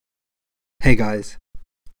Hey guys,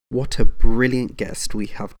 what a brilliant guest we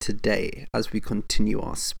have today as we continue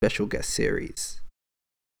our special guest series.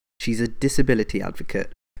 She's a disability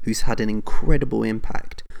advocate who's had an incredible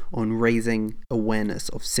impact on raising awareness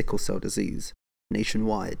of sickle cell disease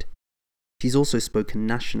nationwide. She's also spoken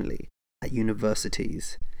nationally at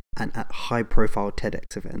universities and at high-profile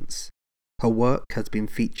TEDx events. Her work has been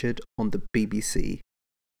featured on the BBC,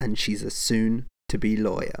 and she's a soon-to-be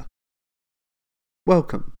lawyer.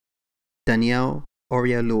 Welcome, Danielle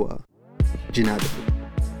Oreoluwa Jinadu.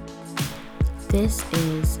 This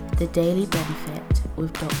is The Daily Benefit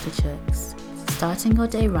with Dr. Chooks, starting your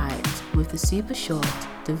day right with the super short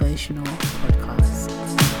devotional podcast.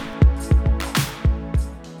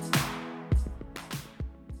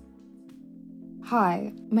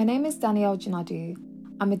 Hi, my name is Danielle Jinadu.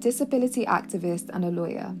 I'm a disability activist and a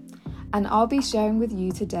lawyer, and I'll be sharing with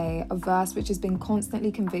you today a verse which has been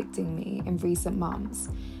constantly convicting me in recent months.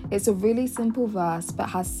 It's a really simple verse but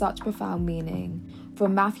has such profound meaning.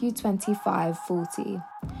 From Matthew 25:40,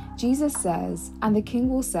 Jesus says, "And the king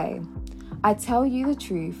will say, I tell you the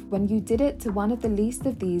truth, when you did it to one of the least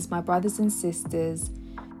of these, my brothers and sisters,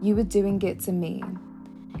 you were doing it to me."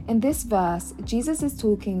 In this verse, Jesus is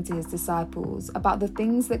talking to his disciples about the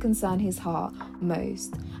things that concern his heart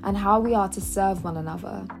most and how we are to serve one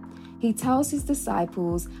another. He tells his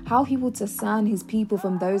disciples how he will discern his people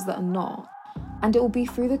from those that are not, and it will be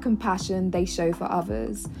through the compassion they show for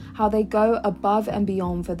others, how they go above and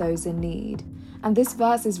beyond for those in need. And this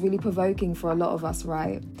verse is really provoking for a lot of us,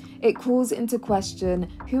 right? It calls into question,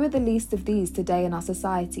 who are the least of these today in our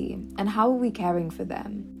society, and how are we caring for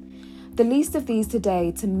them? The least of these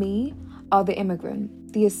today, to me, are the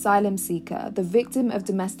immigrant, the asylum seeker, the victim of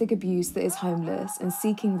domestic abuse that is homeless and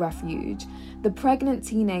seeking refuge, the pregnant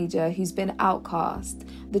teenager who's been outcast,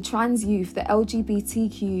 the trans youth, the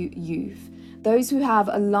LGBTQ youth, those who have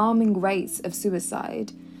alarming rates of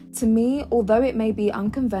suicide. To me, although it may be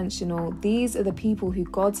unconventional, these are the people who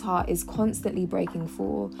God's heart is constantly breaking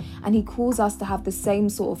for, and he calls us to have the same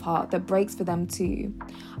sort of heart that breaks for them too.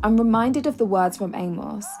 I'm reminded of the words from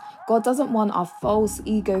Amos. God doesn't want our false,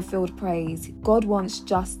 ego-filled praise. God wants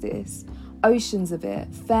justice, oceans of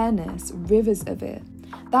it, fairness, rivers of it.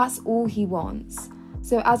 That's all he wants.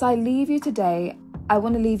 So as I leave you today, I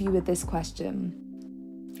want to leave you with this question.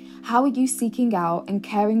 How are you seeking out and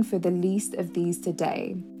caring for the least of these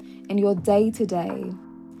today, in your day-to-day?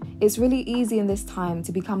 It's really easy in this time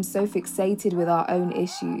to become so fixated with our own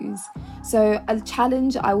issues. So a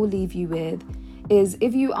challenge I will leave you with is,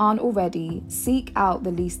 if you aren't already, seek out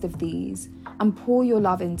the least of these and pour your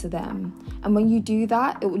love into them. And when you do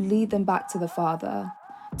that, it will lead them back to the Father,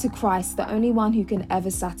 to Christ, the only one who can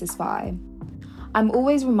ever satisfy. I'm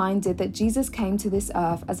always reminded that Jesus came to this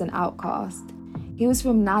earth as an outcast. He was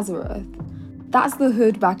from Nazareth. That's the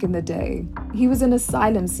hood back in the day. He was an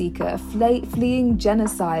asylum seeker, fleeing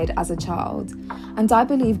genocide as a child. And I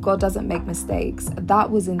believe God doesn't make mistakes.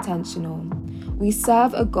 That was intentional. We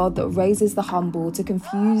serve a God that raises the humble to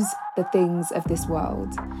confuse the things of this world.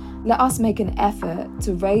 Let us make an effort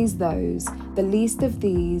to raise those, the least of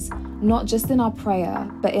these, not just in our prayer,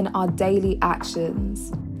 but in our daily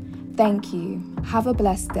actions. Thank you. Have a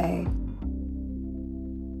blessed day.